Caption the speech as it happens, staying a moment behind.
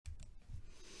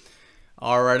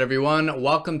All right, everyone.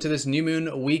 Welcome to this new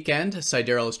moon weekend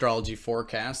Sidereal Astrology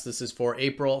forecast. This is for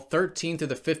April 13th to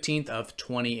the 15th of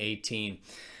 2018.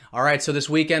 All right, so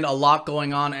this weekend, a lot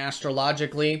going on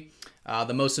astrologically.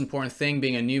 The most important thing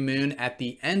being a new moon at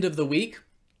the end of the week,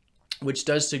 which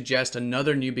does suggest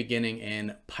another new beginning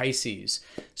in Pisces.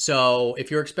 So if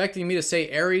you're expecting me to say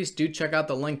Aries, do check out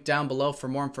the link down below for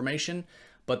more information.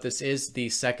 But this is the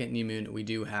second new moon we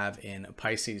do have in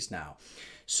Pisces now.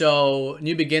 So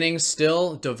new beginnings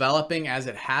still developing as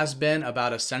it has been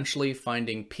about essentially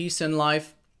finding peace in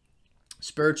life,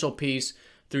 spiritual peace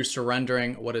through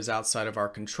surrendering what is outside of our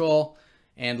control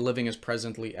and living as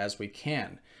presently as we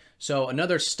can. So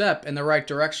another step in the right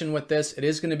direction with this, it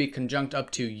is going to be conjunct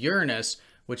up to Uranus,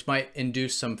 which might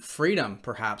induce some freedom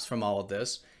perhaps from all of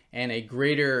this and a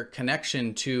greater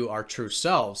connection to our true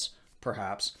selves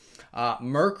perhaps.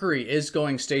 Mercury is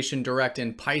going station direct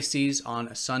in Pisces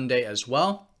on Sunday as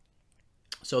well.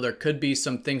 So there could be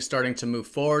some things starting to move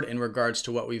forward in regards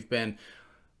to what we've been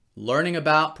learning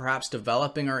about, perhaps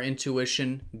developing our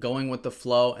intuition, going with the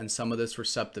flow and some of this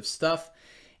receptive stuff.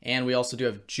 And we also do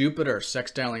have Jupiter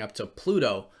sextiling up to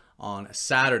Pluto on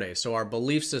Saturday. So our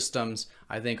belief systems,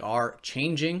 I think, are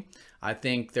changing. I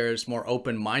think there's more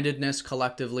open-mindedness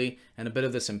collectively and a bit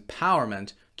of this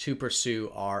empowerment to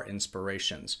pursue our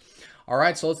inspirations. All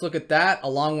right, so let's look at that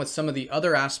along with some of the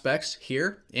other aspects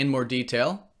here in more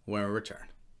detail when we return.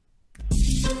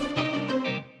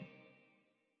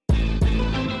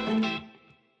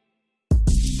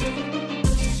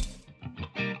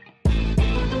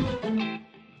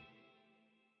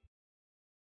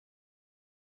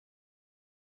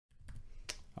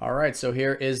 All right, so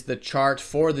here is the chart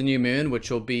for the new moon, which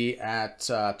will be at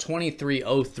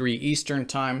 23:03 Eastern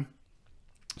time.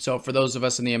 So for those of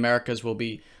us in the Americas, will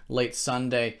be late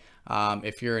Sunday.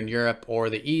 If you're in Europe or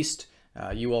the East,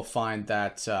 you will find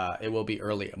that it will be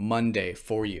early Monday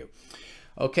for you.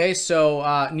 Okay,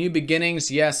 so new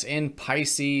beginnings, yes, in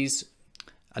Pisces,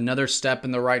 another step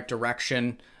in the right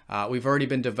direction. We've already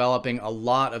been developing a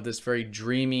lot of this very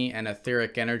dreamy and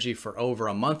etheric energy for over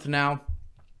a month now.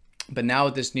 But now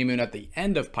with this new moon at the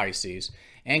end of Pisces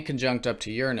and conjunct up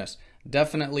to Uranus,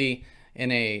 definitely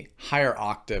in a higher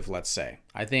octave, let's say.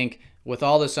 I think with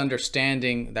all this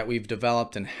understanding that we've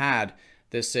developed and had,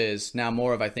 this is now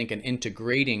more of, I think, an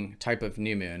integrating type of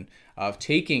new moon of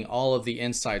taking all of the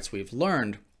insights we've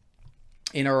learned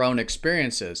in our own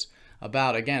experiences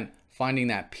about, again, finding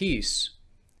that peace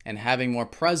and having more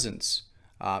presence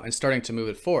and starting to move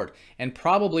it forward. And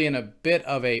probably in a bit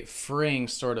of a freeing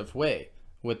sort of way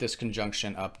with this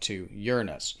conjunction up to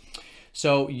Uranus.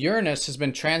 So Uranus has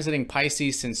been transiting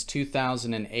Pisces since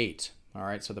 2008, all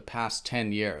right, so the past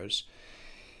 10 years.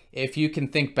 If you can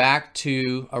think back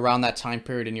to around that time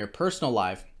period in your personal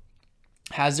life,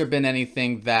 has there been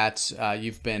anything that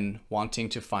you've been wanting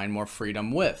to find more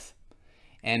freedom with?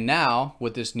 And now,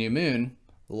 with this new moon,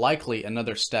 likely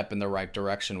another step in the right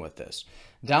direction with this.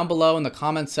 Down below in the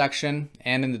comment section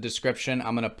and in the description,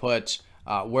 I'm going to put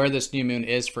where this new moon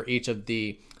is for each of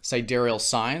the sidereal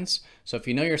signs. So if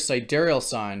you know your sidereal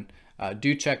sign,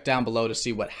 do check down below to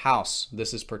see what house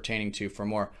this is pertaining to for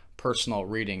more personal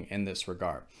reading in this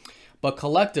regard. But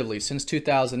collectively, since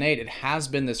 2008, it has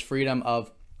been this freedom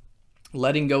of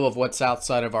letting go of what's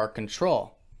outside of our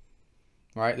control,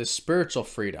 right? This spiritual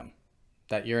freedom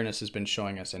that Uranus has been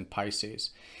showing us in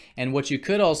Pisces. And what you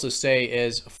could also say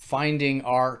is finding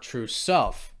our true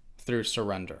self through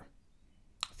surrender,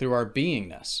 through our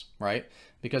beingness, right?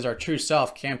 Because our true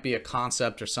self can't be a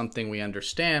concept or something we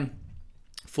understand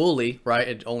fully, right?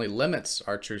 It only limits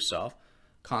our true self,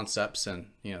 concepts and,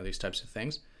 these types of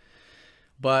things.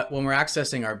 But when we're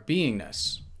accessing our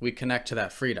beingness, we connect to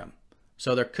that freedom.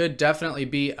 So there could definitely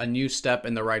be a new step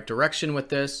in the right direction with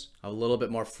this, a little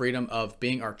bit more freedom of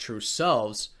being our true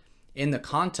selves in the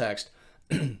context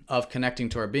of connecting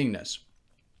to our beingness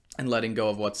and letting go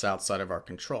of what's outside of our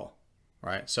control.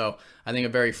 Right, so I think a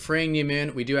very freeing new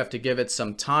moon. We do have to give it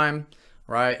some time,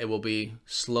 right? It will be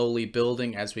slowly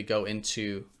building as we go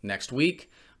into next week,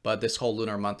 but this whole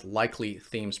lunar month likely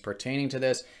themes pertaining to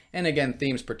this, and again,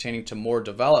 themes pertaining to more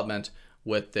development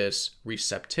with this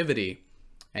receptivity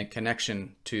and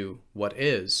connection to what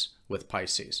is with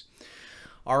Pisces.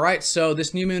 All right, so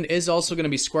this new moon is also going to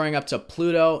be squaring up to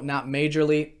Pluto, not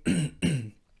majorly.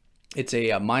 It's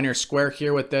a minor square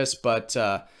here with this, but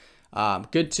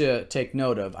good to take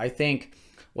note of. I think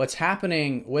what's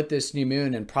happening with this new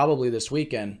moon and probably this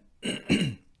weekend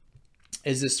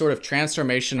is this sort of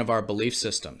transformation of our belief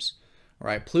systems,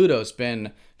 right? Pluto's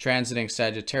been transiting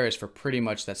Sagittarius for pretty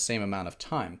much that same amount of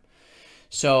time.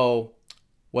 So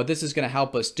what this is going to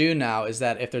help us do now is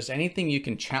that if there's anything you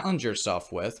can challenge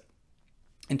yourself with,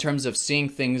 in terms of seeing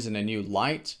things in a new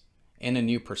light, in a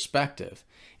new perspective,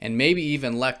 and maybe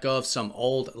even let go of some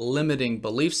old limiting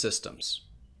belief systems,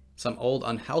 some old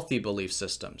unhealthy belief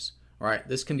systems, right?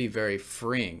 This can be very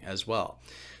freeing as well.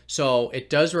 So it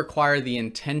does require the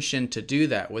intention to do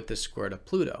that with the square to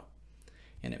Pluto.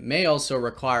 And it may also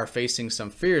require facing some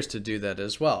fears to do that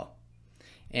as well.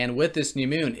 And with this new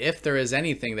moon, if there is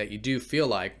anything that you do feel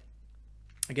like,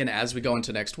 again, as we go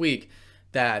into next week,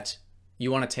 that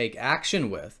you want to take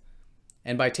action with,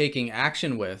 and by taking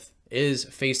action with is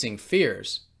facing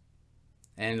fears,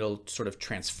 and it'll sort of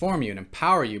transform you and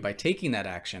empower you by taking that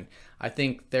action, I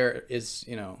think there is,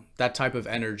 that type of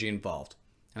energy involved.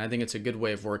 And I think it's a good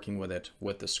way of working with it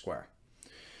with the square.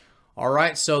 All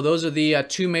right, so those are the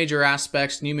two major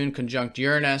aspects, new moon conjunct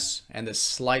Uranus and this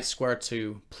slight square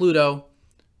to Pluto,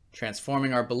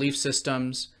 transforming our belief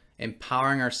systems,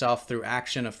 empowering ourselves through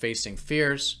action of facing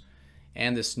fears,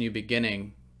 and this new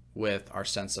beginning with our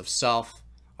sense of self,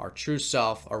 our true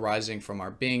self arising from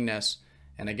our beingness,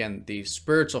 and again, the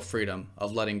spiritual freedom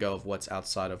of letting go of what's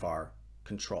outside of our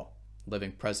control,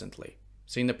 living presently,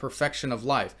 seeing the perfection of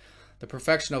life. The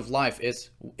perfection of life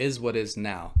is what is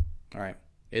now, all right,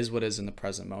 is what is in the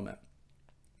present moment.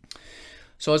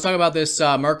 So let's talk about this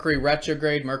Mercury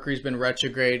retrograde. Mercury's been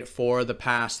retrograde for the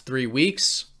past 3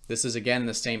 weeks. This is again in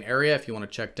the same area if you want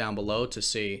to check down below to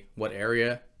see what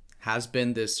area has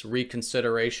been this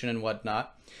reconsideration and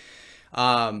whatnot.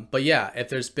 But yeah, if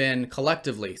there's been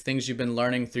collectively things you've been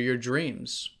learning through your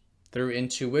dreams, through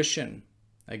intuition,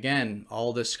 again,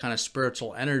 all this kind of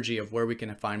spiritual energy of where we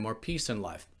can find more peace in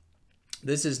life.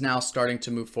 This is now starting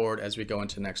to move forward as we go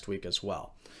into next week as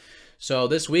well. So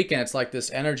this weekend, it's like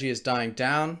this energy is dying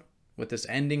down with this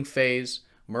ending phase.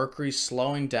 Mercury's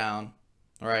slowing down,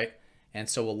 all right? And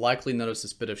so we'll likely notice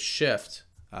this bit of shift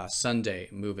Sunday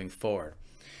moving forward.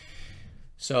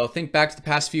 So think back to the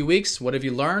past few weeks. What have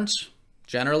you learned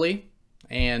generally?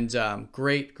 And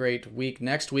great week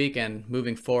next week and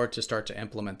moving forward to start to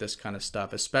implement this kind of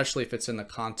stuff, especially if it's in the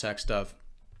context of,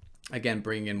 again,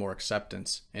 bringing in more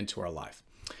acceptance into our life.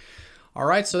 All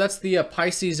right, so that's the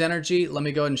Pisces energy. Let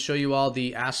me go ahead and show you all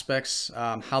the aspects,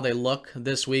 how they look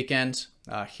this weekend.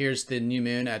 Here's the new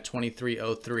moon at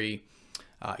 23:03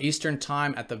 Eastern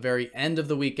time at the very end of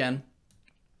the weekend.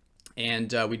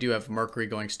 And we do have Mercury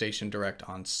going station direct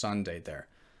on Sunday there.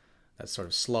 That's sort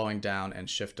of slowing down and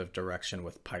shift of direction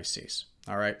with Pisces.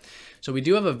 All right, so we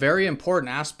do have a very important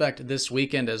aspect this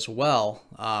weekend as well.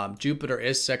 Jupiter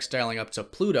is sextiling up to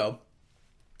Pluto,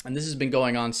 and this has been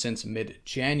going on since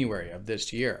mid-January of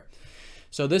this year.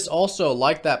 So this also,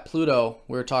 like that Pluto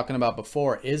we were talking about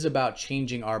before, is about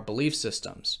changing our belief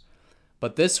systems,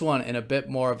 but this one in a bit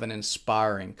more of an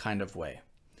inspiring kind of way.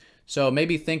 So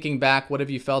maybe thinking back, what have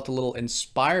you felt a little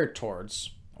inspired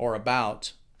towards or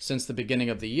about since the beginning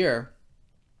of the year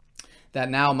that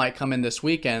now might come in this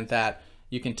weekend that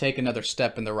you can take another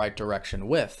step in the right direction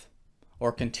with,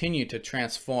 or continue to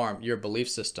transform your belief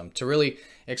system, to really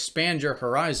expand your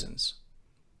horizons,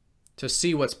 to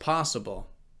see what's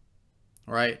possible,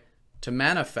 right? To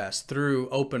manifest through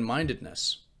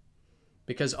open-mindedness.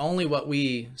 Because only what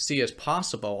we see as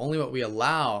possible, only what we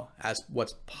allow as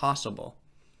what's possible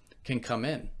can come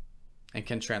in and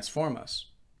can transform us,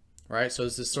 right? So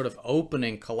it's this sort of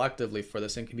opening collectively for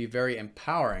this and can be very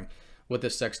empowering with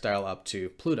this sextile up to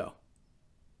Pluto.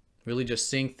 Really just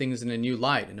seeing things in a new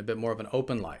light, in a bit more of an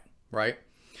open light, right?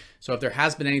 So if there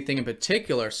has been anything in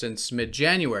particular since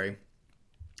mid-January,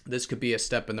 this could be a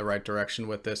step in the right direction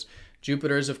with this.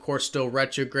 Jupiter is, of course, still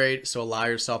retrograde, so allow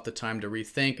yourself the time to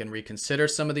rethink and reconsider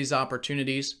some of these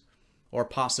opportunities or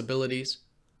possibilities,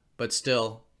 but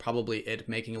still probably it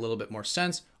making a little bit more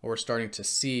sense, or we're starting to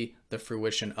see the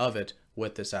fruition of it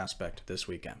with this aspect this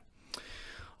weekend.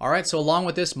 All right, so along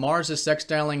with this, Mars is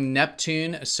sextiling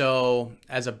Neptune. So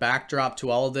as a backdrop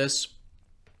to all of this,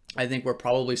 I think we're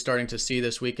probably starting to see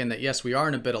this weekend that, yes, we are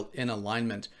in a bit in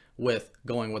alignment with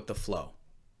going with the flow,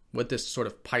 with this sort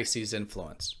of Pisces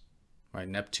influence, right?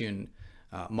 Neptune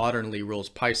modernly rules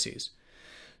Pisces.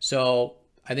 So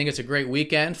I think it's a great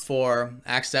weekend for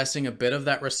accessing a bit of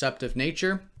that receptive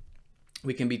nature.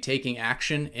 We can be taking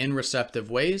action in receptive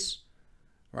ways,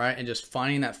 right? And just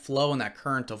finding that flow and that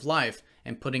current of life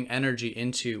and putting energy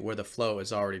into where the flow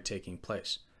is already taking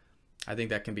place. I think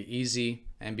that can be easy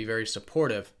and be very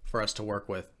supportive for us to work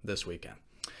with this weekend.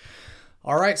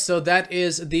 All right, so that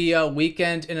is the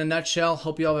weekend in a nutshell.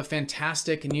 Hope you all have a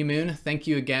fantastic new moon. Thank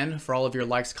you again for all of your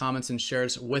likes, comments, and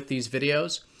shares with these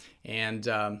videos. And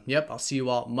yep, I'll see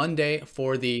you all Monday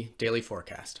for the daily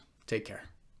forecast. Take care.